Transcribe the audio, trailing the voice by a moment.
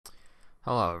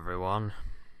Hello everyone.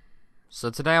 So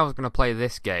today I was going to play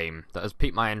this game that has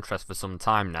piqued my interest for some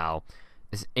time now.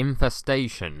 It's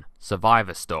Infestation,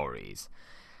 Survivor Stories.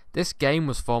 This game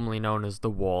was formerly known as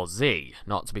The War Z,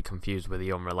 not to be confused with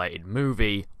the unrelated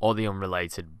movie or the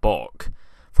unrelated book.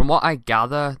 From what I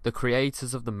gather, the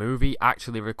creators of the movie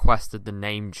actually requested the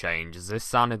name change, as this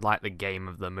sounded like the game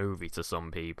of the movie to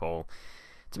some people.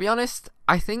 To be honest,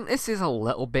 I think this is a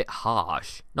little bit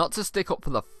harsh. Not to stick up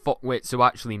for the fuckwits who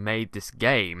actually made this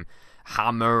game,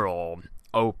 Hammer or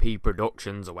OP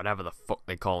Productions or whatever the fuck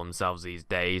they call themselves these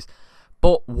days,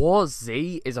 but War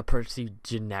Z is a pretty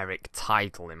generic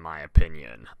title in my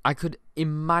opinion. I could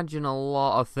imagine a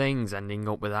lot of things ending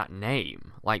up with that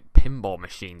name, like pinball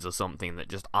machines or something that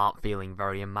just aren't feeling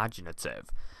very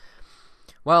imaginative.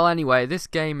 Well, anyway, this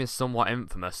game is somewhat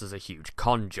infamous as a huge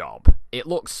con job. It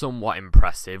looks somewhat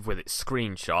impressive with its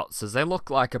screenshots, as they look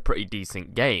like a pretty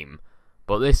decent game,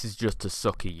 but this is just to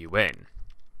sucker you in.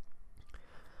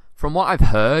 From what I've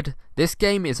heard, this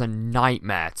game is a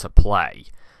nightmare to play.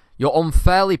 You're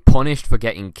unfairly punished for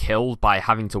getting killed by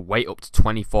having to wait up to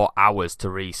 24 hours to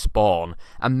respawn,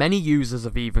 and many users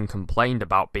have even complained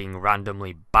about being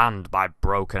randomly banned by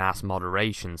broken-ass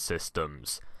moderation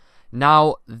systems.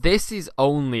 Now, this is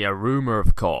only a rumour,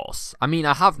 of course. I mean,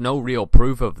 I have no real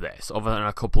proof of this, other than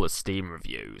a couple of Steam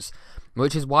reviews,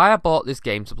 which is why I bought this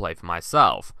game to play for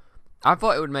myself. I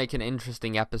thought it would make an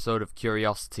interesting episode of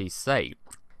Curiosity's sake.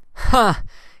 Ha!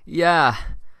 Yeah.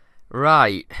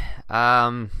 Right.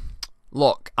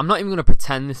 Look, I'm not even going to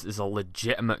pretend this is a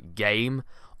legitimate game,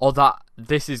 or that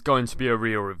this is going to be a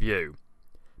real review,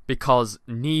 because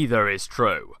neither is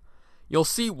true. You'll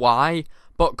see why,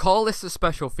 but call this a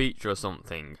special feature or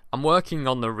something. I'm working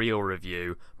on the real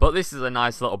review, but this is a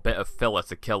nice little bit of filler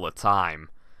to kill the time.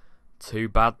 Too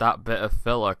bad that bit of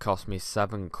filler cost me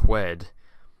 £7.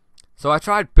 So I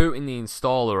tried booting the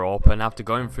installer up, and after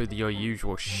going through the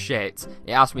usual shit,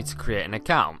 it asked me to create an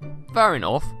account. Fair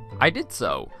enough, I did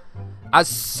so. As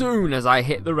soon as I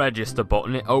hit the register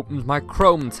button, it opens my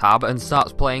Chrome tab and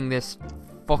starts playing this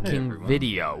fucking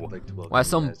video where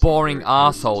some boring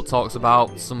arsehole talks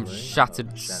about some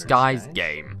Shattered Skies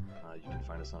game.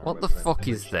 What the fuck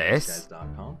is this?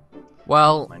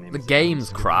 Well, the game's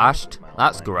crashed,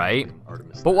 that's great,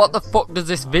 but what the fuck does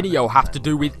this video have to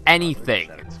do with anything?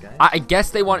 I guess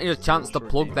they wanted a chance to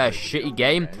plug their shitty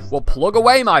game. Well, plug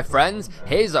away, my friends.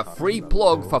 Here's a free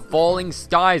plug for Falling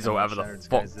Skies, or whatever the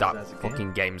fuck that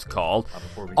fucking game's called,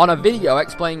 on a video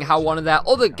explaining how one of their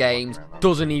other games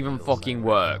doesn't even fucking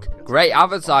work. Great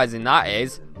advertising that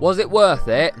is. Was it worth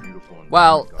it?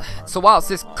 Well, so whilst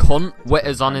this cunt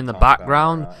witters on in the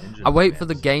background, I wait for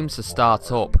the game to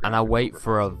start up, and I wait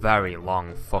for a very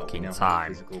long fucking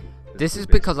time. This is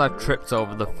because I've tripped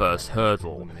over the first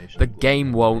hurdle. The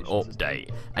game won't update,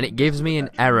 and it gives me an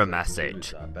error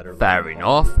message. Fair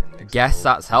enough, guess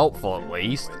that's helpful at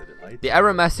least. The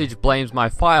error message blames my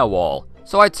firewall,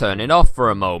 so I turn it off for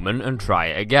a moment and try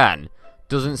it again.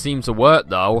 Doesn't seem to work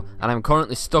though, and I'm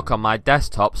currently stuck on my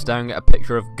desktop staring at a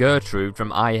picture of Gertrude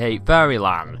from I Hate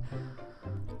Fairyland.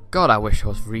 God, I wish I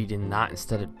was reading that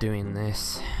instead of doing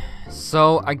this.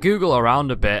 So I Google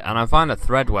around a bit and I find a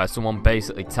thread where someone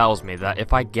basically tells me that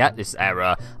if I get this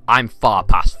error, I'm far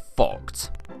past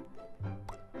fucked.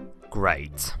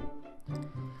 Great.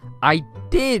 I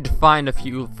did find a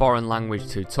few foreign language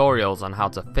tutorials on how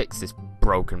to fix this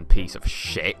broken piece of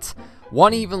shit.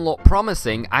 One even looked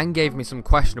promising and gave me some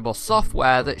questionable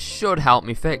software that should help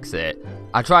me fix it.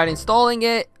 I tried installing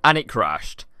it and it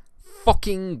crashed.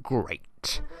 Fucking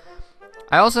great.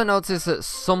 I also noticed that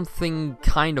something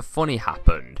kind of funny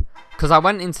happened, because I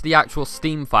went into the actual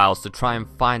Steam files to try and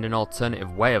find an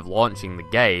alternative way of launching the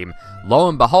game. Lo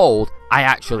and behold, I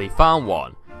actually found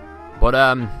one. But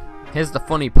here's the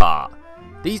funny part.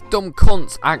 These dumb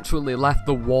cunts actually left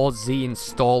the War Z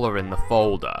installer in the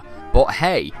folder. But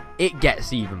hey, it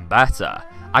gets even better.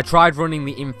 I tried running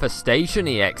the Infestation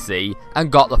exe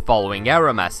and got the following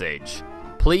error message.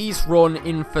 Please run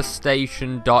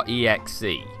infestation.exe.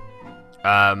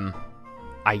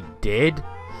 I did?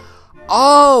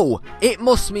 Oh! It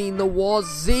must mean the War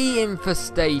Z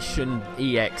Infestation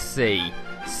exe.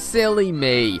 Silly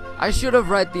me. I should have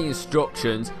read the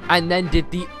instructions and then did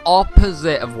the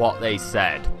opposite of what they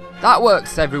said. That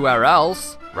works everywhere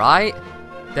else, right?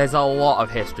 There's a lot of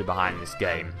history behind this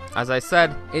game. As I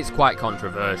said, it's quite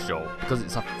controversial, because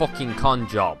it's a fucking con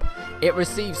job. It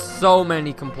receives so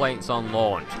many complaints on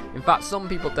launch. In fact, some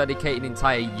people dedicated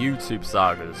entire YouTube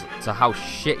sagas to how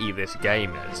shitty this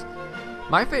game is.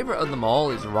 My favourite of them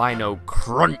all is Rhino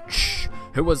Crunch,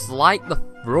 who was like the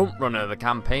frontrunner of the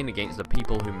campaign against the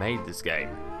people who made this game.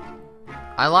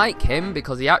 I like him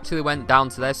because he actually went down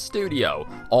to their studio,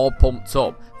 all pumped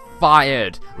up,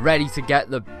 fired, ready to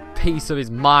get the piece of his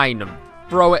mind and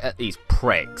throw it at these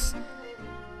pricks.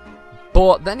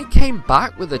 But then he came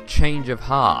back with a change of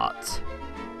heart.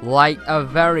 Like, a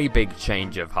very big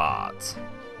change of heart.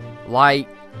 Like,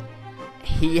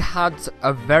 he had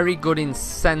a very good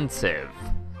incentive.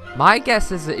 My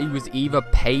guess is that he was either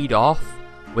paid off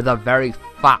with a very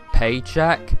fat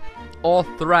paycheck or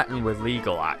threatened with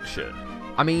legal action.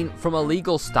 I mean, from a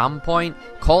legal standpoint,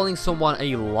 calling someone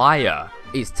a liar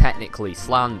is technically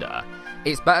slander.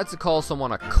 It's better to call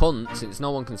someone a cunt since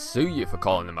no one can sue you for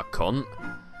calling them a cunt.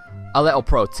 A little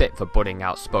pro tip for budding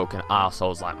outspoken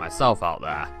arseholes like myself out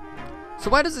there. So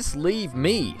where does this leave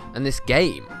me and this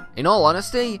game? In all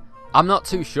honesty, I'm not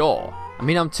too sure. I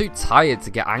mean, I'm too tired to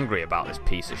get angry about this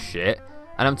piece of shit,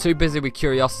 and I'm too busy with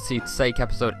Curiosity's Sake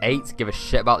Episode 8 to give a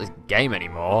shit about this game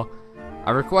anymore.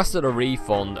 I requested a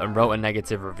refund and wrote a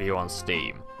negative review on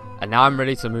Steam, and now I'm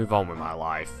ready to move on with my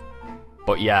life.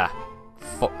 But yeah,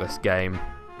 fuck this game.